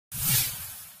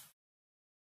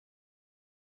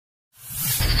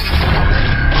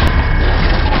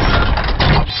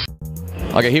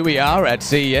Okay, here we are at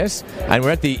CES, and we're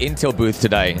at the Intel booth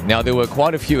today. Now, there were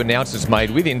quite a few announcements made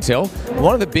with Intel.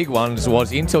 One of the big ones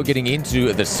was Intel getting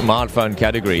into the smartphone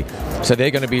category. So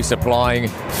they're going to be supplying,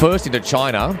 first into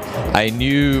China, a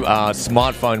new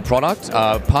smartphone product,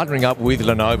 partnering up with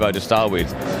Lenovo to start with.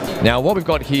 Now, what we've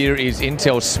got here is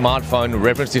Intel's smartphone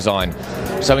reference design.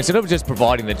 So instead of just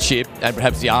providing the chip and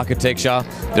perhaps the architecture,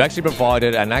 they've actually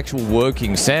provided an actual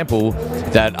working sample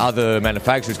that other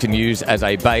manufacturers can use as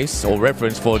a base or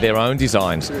reference for their own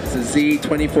designs. It's a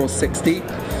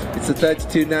Z2460. It's a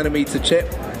 32 nanometer chip.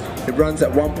 It runs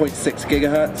at 1.6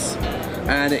 gigahertz,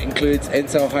 and it includes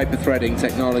Intel hyper-threading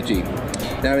technology.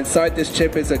 Now, inside this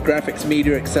chip is a graphics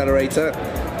media accelerator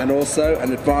and also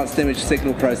an advanced image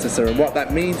signal processor. And what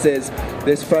that means is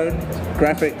this phone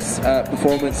graphics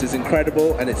performance is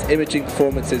incredible, and its imaging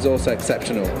performance is also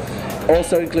exceptional.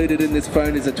 Also included in this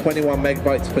phone is a 21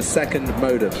 megabytes per second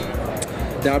modem.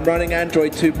 Now, I'm running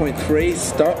Android 2.3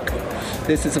 stock.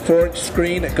 This is a 4-inch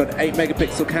screen. I've got an 8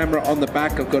 megapixel camera on the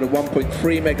back. I've got a 1.3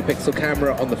 megapixel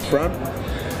camera on the front.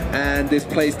 And this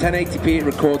plays 1080p, it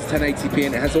records 1080p,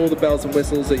 and it has all the bells and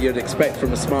whistles that you'd expect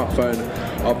from a smartphone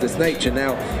of this nature.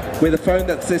 Now, with a phone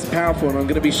that's this powerful, and I'm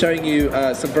going to be showing you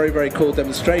some very, very cool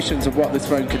demonstrations of what this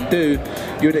phone can do,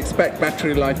 you would expect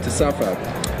battery life to suffer.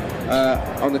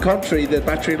 On the contrary, the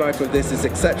battery life of this is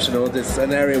exceptional. This is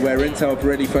an area where Intel have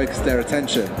really focused their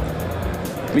attention.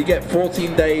 We get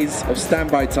 14 days of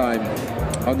standby time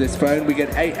on this phone. We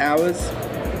get 8 hours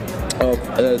of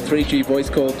 3G voice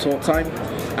call talk time,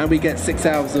 and we get 6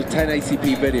 hours of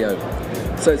 1080p video.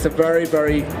 So it's a very,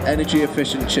 very energy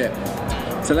efficient chip.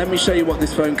 So let me show you what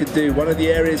this phone can do. One of the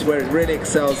areas where it really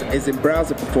excels is in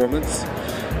browser performance.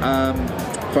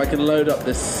 If I can load up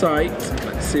this site,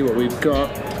 let's see what we've got.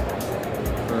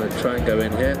 I'll try and go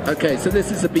in here. Okay, so this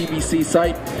is a BBC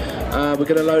site. We're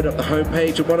going to load up the home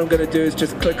page, and what I'm going to do is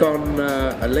just click on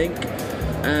a link,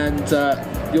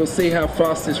 and you'll see how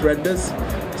fast this renders.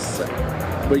 So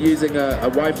we're using a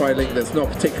Wi-Fi link that's not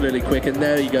particularly quick, and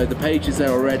there you go, the page is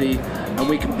there already, and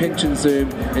we can pinch and zoom.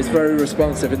 It's very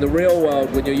responsive. In the real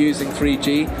world, when you're using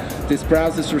 3G, this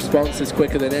browser's response is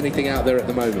quicker than anything out there at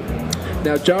the moment.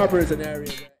 Now, Java is an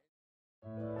area